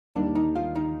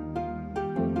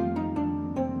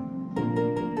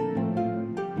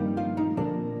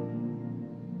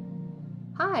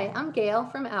Hi, I'm Gail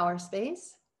from Our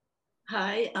Space.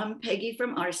 Hi, I'm Peggy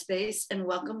from Our Space, and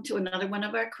welcome to another one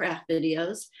of our craft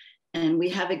videos. And we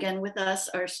have again with us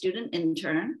our student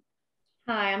intern.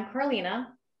 Hi, I'm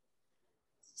Carlina.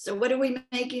 So what are we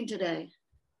making today?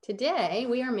 Today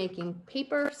we are making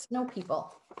paper snow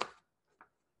people.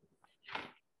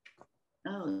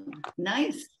 Oh,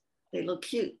 nice. They look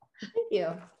cute. Thank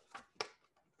you.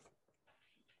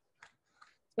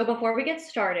 So before we get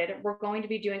started, we're going to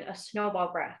be doing a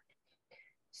snowball breath.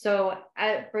 So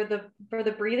for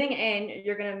the breathing in,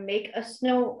 you're going to make a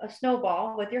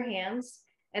snowball with your hands.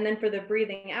 And then for the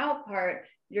breathing out part,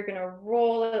 you're going to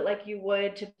roll it like you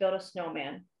would to build a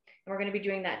snowman. And we're going to be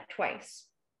doing that twice.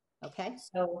 Okay.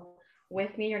 So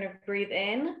with me, you're going to breathe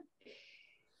in,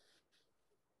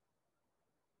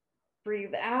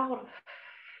 breathe out.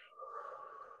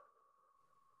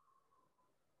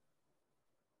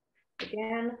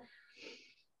 Again,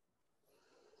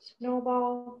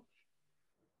 snowball.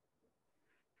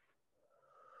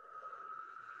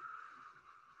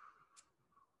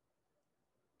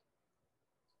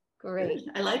 Great.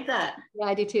 I like that. Yeah,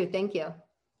 I do too. Thank you.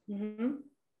 Mm-hmm.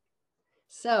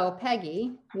 So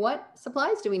Peggy, what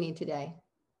supplies do we need today?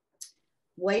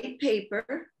 White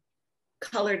paper,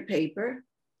 colored paper,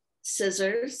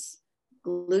 scissors,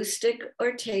 glue stick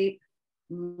or tape,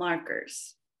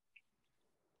 markers.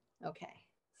 Okay.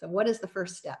 So what is the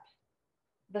first step?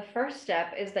 The first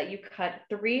step is that you cut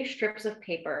 3 strips of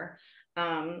paper.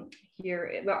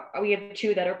 Here, we have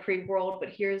 2 that are pre-rolled, but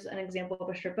here's an example of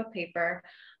a strip of paper.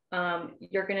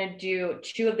 You're gonna do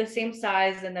 2 of the same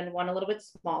size and then 1 a little bit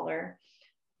smaller.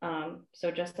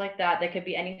 So just like that, they could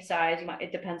be any size.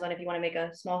 It depends on if you want to make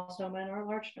a small snowman or a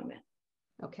large snowman.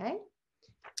 Okay.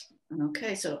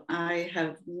 Okay, so I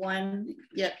have 1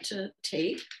 yet to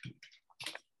tape.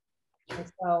 And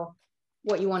so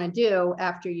what you want to do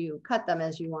after you cut them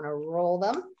is you want to roll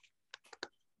them.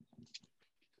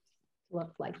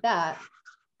 Look like that.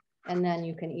 And then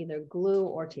you can either glue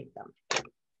or tape them.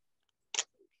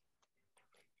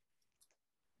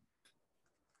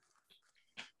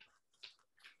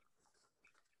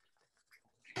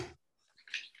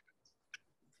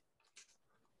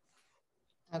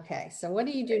 Okay, so what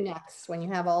do you do next when you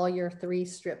have all your 3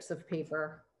 strips of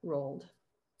paper rolled?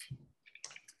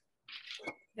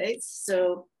 Okay,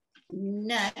 so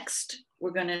next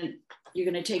you're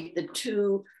gonna take the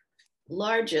 2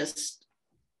 largest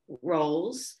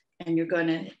rolls and you're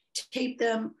gonna tape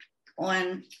them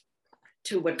on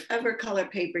to whatever color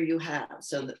paper you have.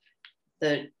 So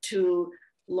the 2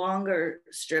 longer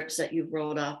strips that you've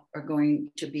rolled up are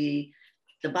going to be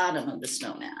the bottom of the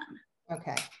snowman.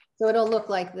 Okay, so it'll look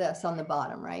like this on the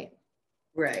bottom, right?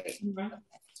 Right. Mm-hmm.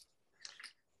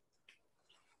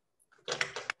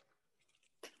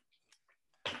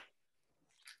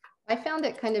 I found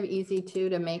it kind of easy too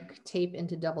to make tape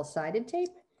into double-sided tape,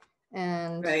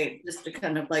 and right, just to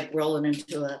kind of like roll it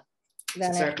into a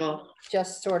circle. It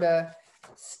just sort of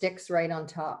sticks right on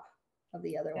top of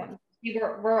the other one.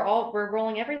 We're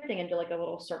rolling everything into like a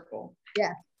little circle.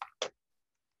 Yeah.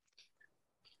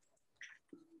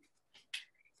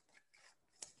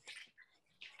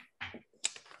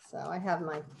 So I have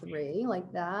my 3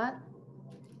 like that.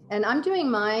 And I'm doing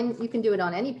mine, you can do it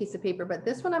on any piece of paper, but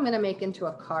this one I'm going to make into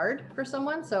a card for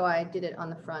someone. So I did it on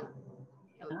the front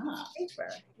of the paper.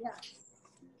 Yes.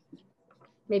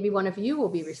 Maybe one of you will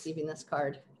be receiving this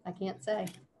card. I can't say.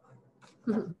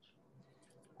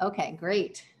 Okay,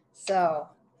 great. So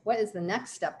what is the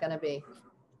next step going to be?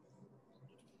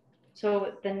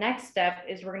 So the next step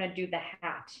is we're going to do the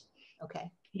hat.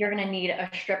 Okay. You're going to need a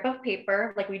strip of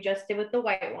paper like we just did with the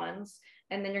white ones.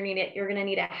 And then you're going to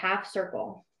need a half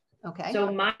circle. Okay.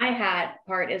 So my hat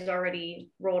part is already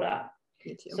rolled up.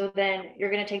 Me too. So then you're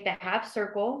going to take the half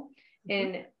circle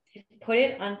and put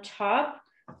it on top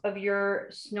of your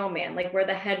snowman, like where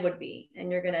the head would be.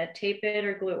 And you're going to tape it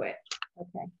or glue it.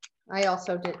 Okay. I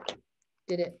also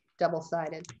did it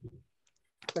double-sided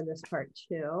for this part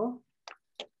too.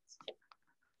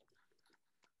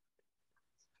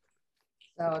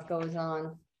 So it goes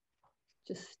on,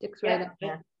 just sticks right up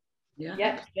there. Yeah.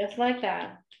 Yep, just like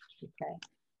that. Okay.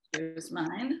 Here's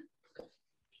mine.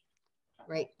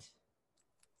 Great.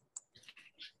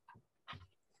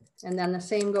 And then the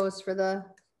same goes for the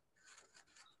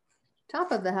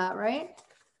top of the hat, right?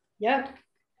 Yep.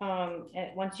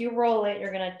 And once you roll it,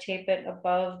 you're gonna tape it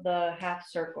above the half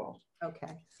circle.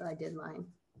 Okay, so I did mine.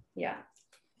 Yeah.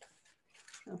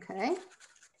 Okay.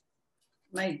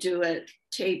 Might do a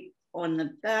tape on the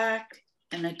back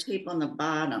and a tape on the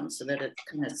bottom so that it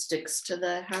kind of sticks to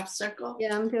the half circle.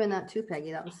 Yeah, I'm doing that too,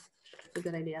 Peggy. That was a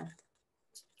good idea.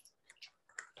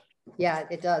 Yeah,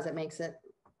 it does. It makes it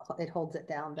it holds it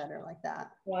down better like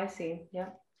that. Oh, I see. Yeah.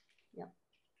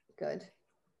 Good.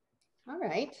 All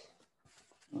right.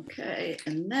 Okay,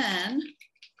 and then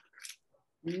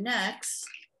next,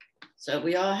 so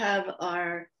we all have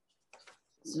our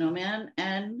snowman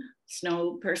and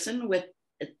snow person with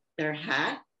their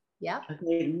hat. Yeah.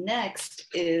 Okay, next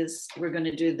is we're going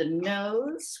to do the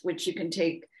nose, which you can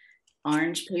take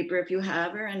orange paper if you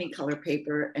have, or any color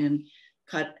paper, and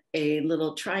cut a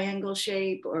little triangle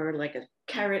shape or like a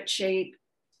carrot shape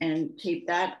and tape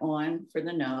that on for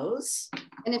the nose.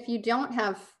 And if you don't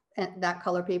have that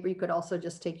color paper, you could also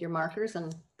just take your markers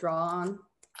and draw on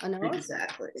a nose.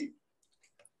 Exactly.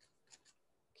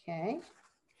 Okay.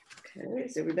 Okay,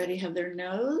 does everybody have their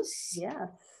nose? Yes.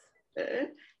 Good.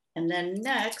 And then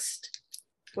next,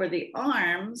 for the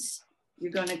arms,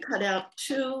 you're going to cut out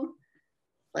two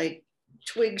like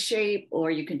twig shape,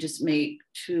 or you can just make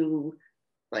two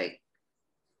like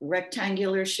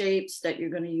rectangular shapes that you're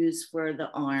going to use for the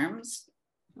arms.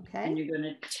 Okay. And you're going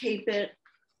to tape it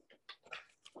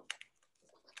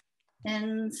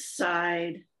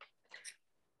inside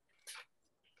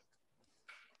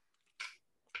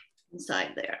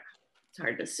there. It's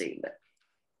hard to see, but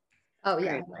Oh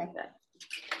yeah. right like that.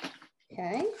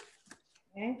 Okay.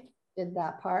 Okay. Did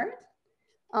that part.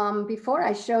 Before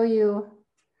I show you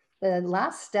the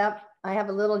last step, I have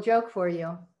a little joke for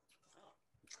you.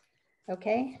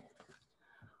 Okay.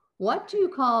 What do you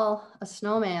call a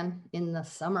snowman in the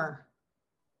summer?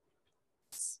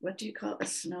 What do you call a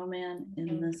snowman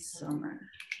in the summer?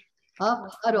 A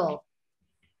puddle.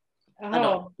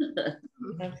 Oh,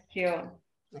 that's cute.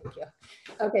 Thank you.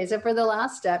 Okay, so for the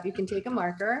last step, you can take a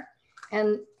marker,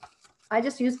 and I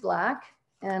just used black,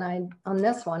 and on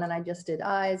this one, and I just did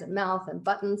eyes and mouth and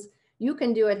buttons. You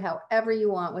can do it however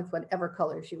you want with whatever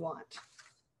colors you want.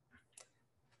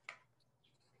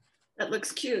 That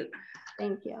looks cute.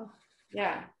 Thank you.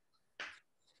 Yeah.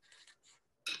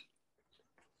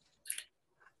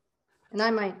 And I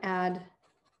might add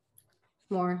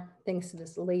more things to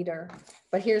this later,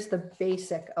 but here's the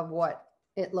basic of what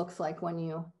it looks like when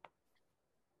you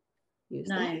use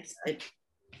them. Nice.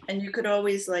 And you could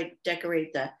always like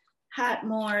decorate the hat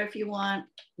more if you want.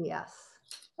 Yes.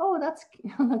 Oh, that's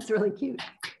really cute.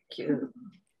 Cute.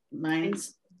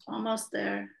 Mine's almost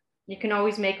there. You can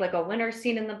always make like a winter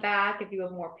scene in the back if you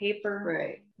have more paper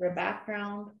Right. for a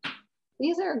background.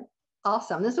 These are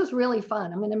awesome. This was really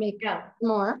fun. I'm going to make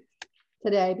more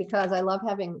today because I love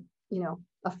having,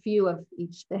 a few of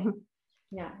each thing.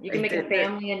 Yeah, you can make a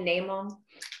family and name them.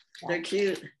 They're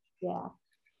cute. Yeah.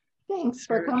 Thanks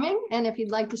for coming. And if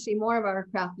you'd like to see more of our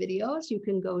craft videos, you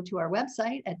can go to our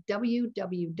website at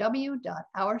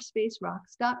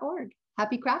www.ourspacerocks.org.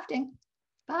 Happy crafting.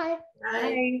 Bye. Bye.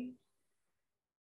 Bye.